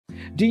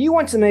Do you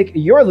want to make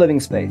your living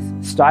space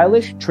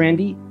stylish,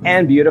 trendy,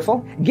 and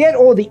beautiful? Get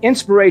all the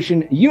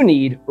inspiration you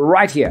need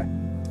right here.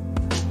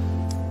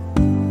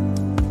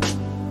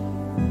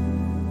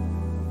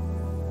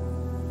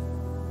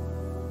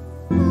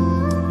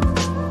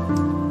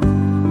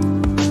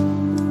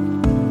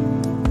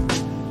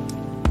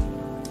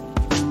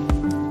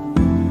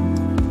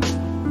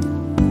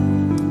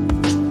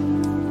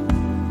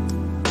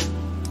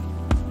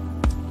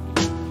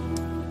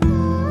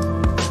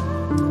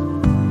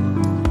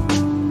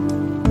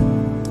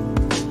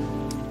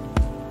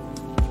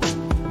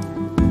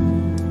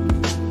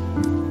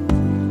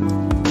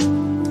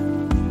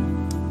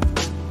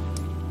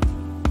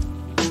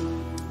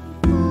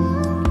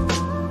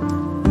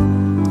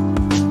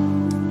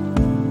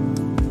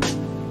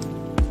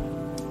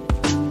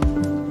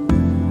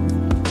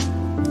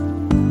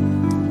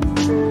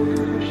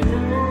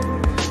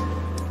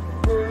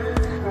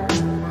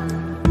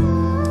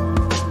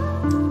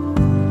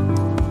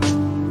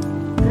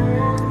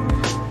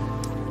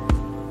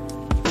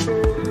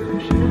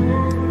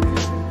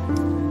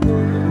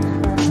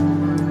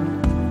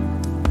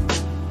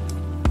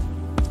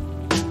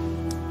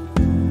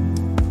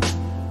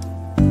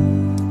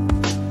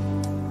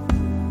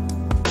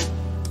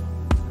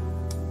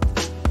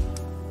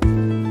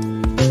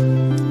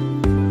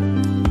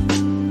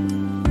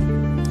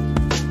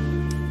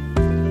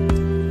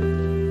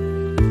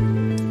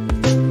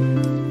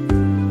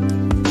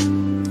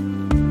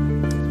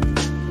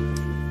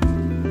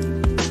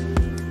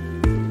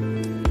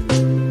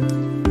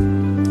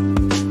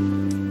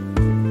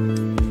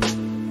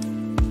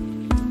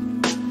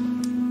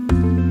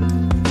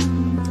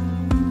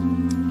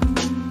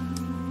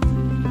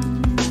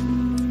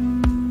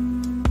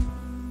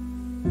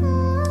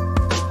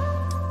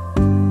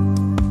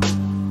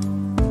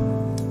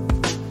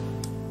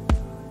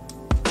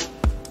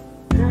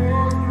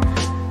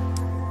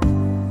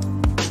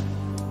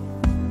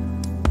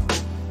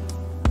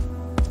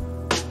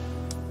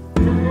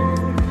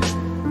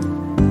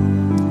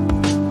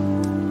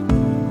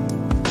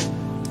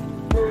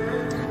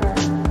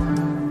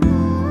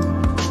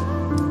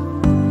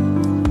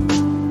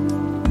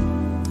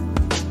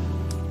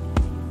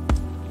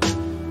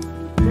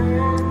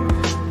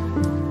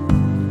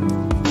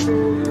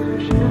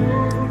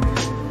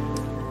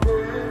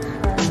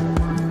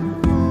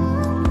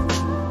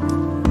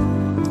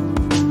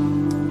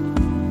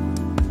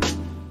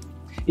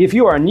 If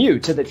you are new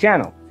to the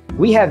channel,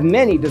 we have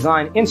many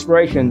design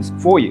inspirations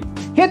for you.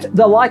 Hit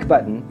the like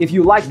button if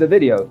you like the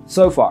video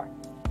so far.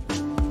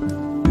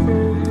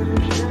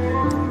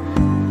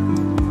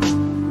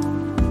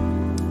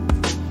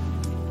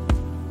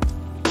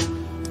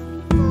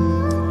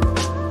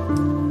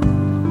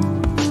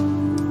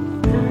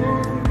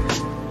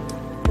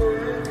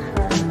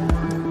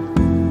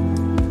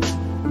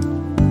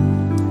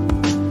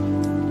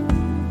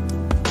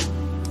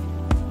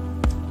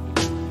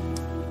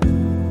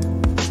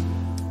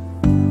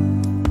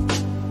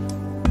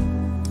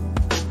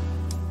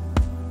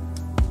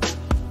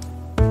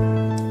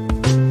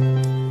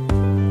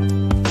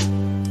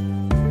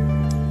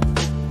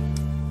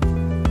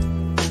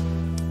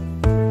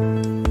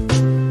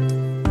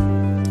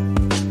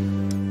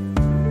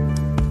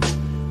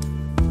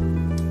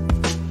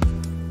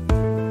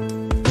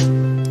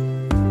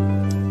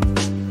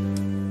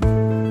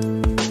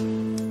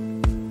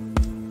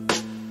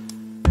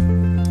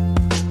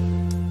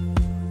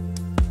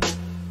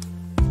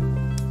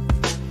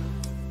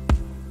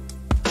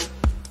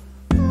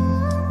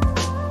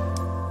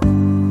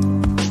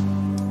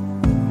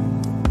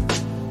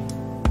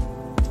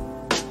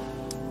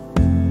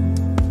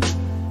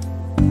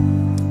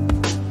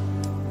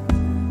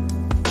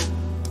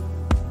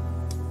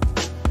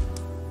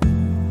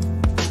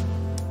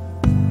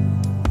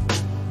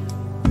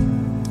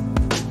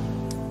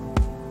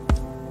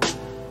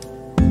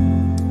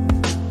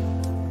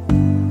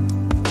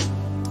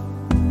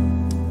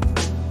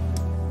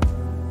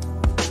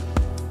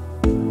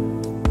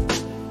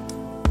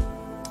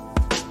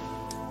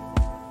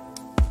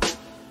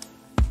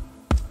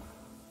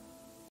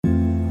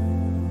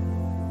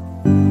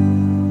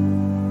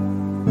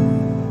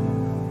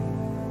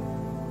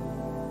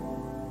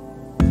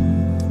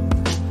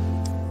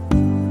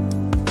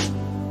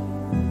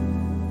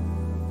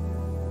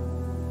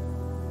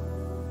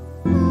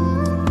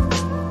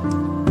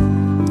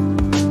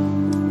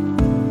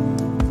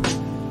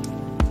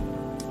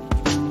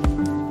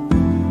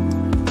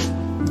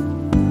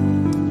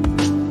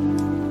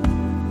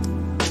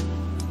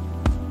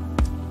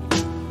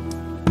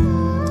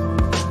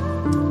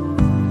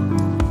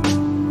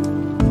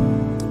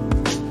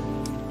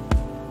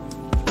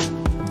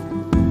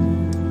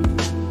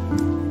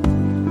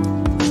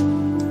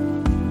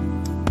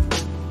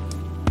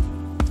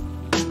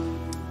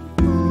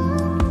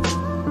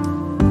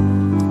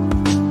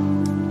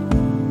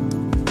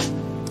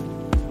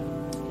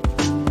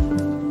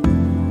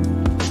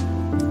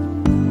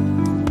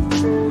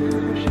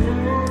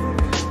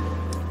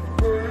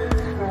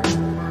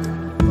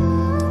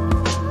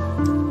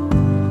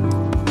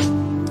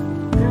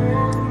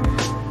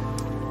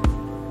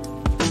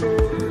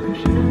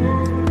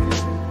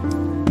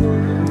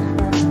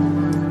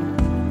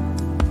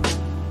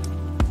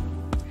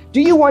 Do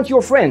you want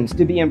your friends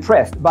to be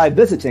impressed by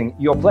visiting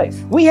your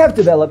place? We have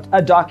developed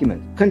a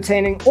document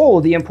containing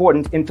all the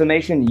important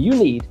information you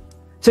need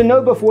to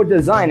know before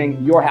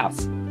designing your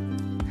house.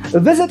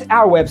 Visit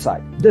our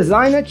website,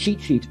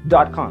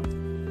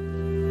 designercheatsheet.com.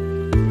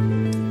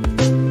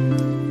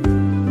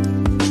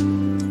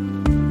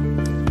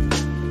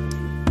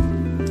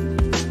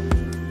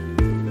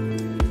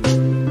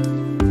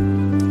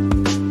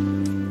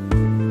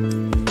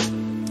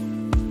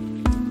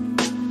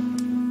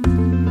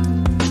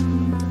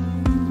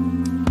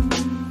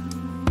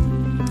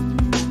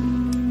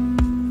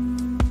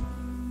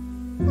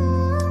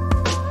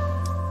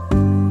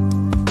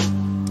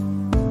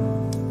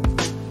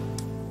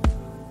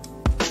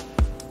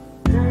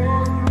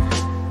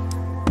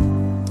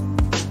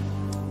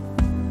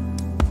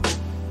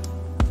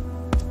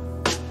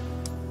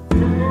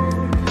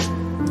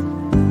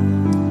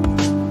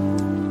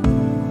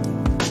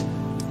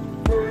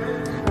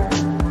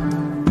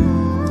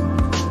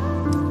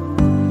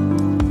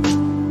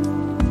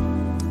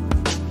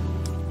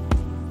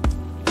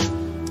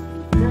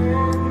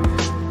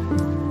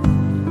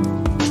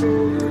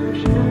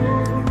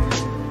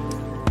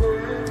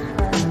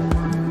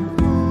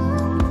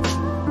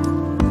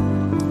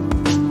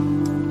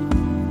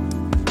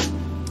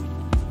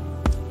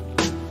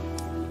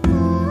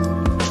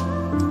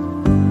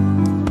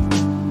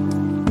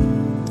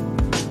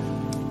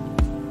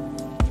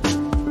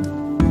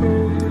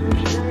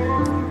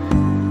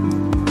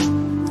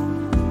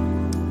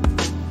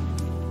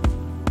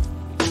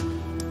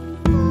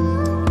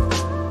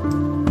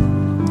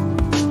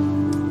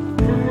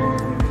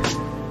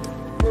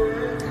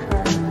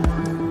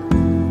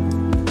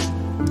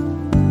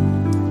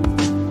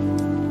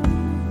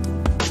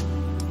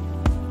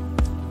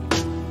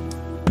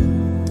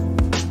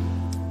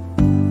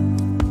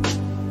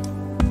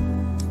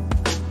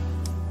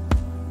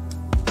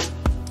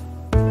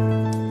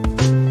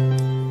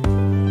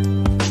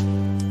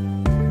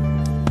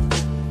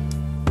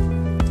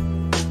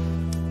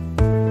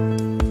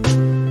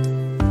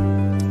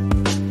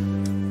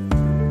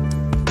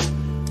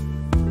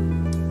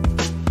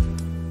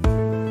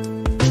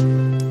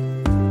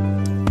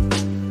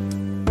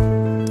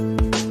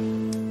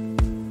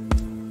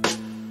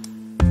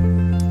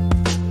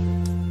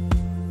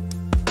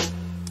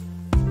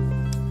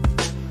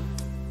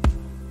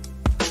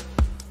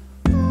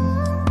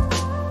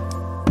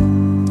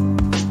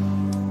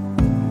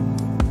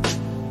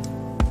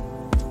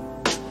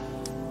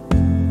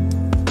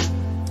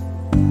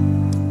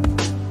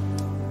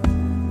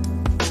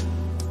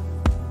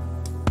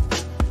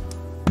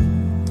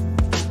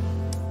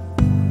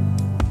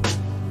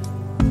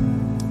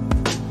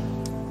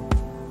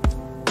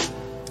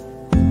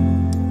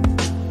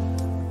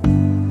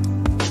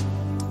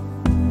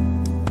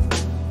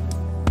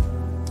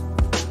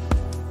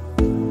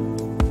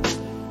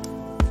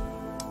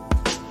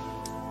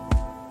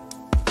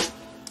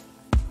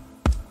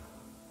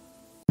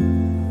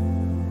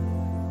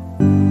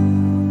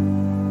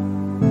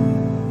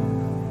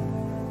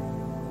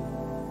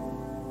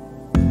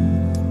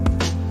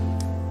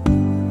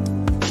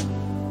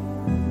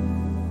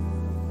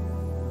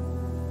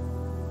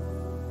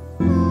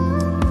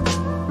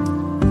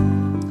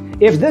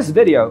 If this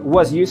video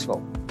was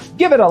useful,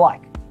 give it a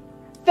like.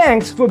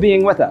 Thanks for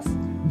being with us.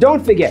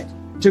 Don't forget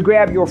to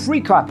grab your free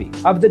copy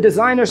of the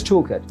Designer's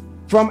Toolkit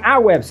from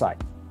our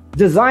website,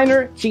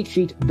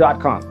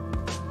 designercheatsheet.com.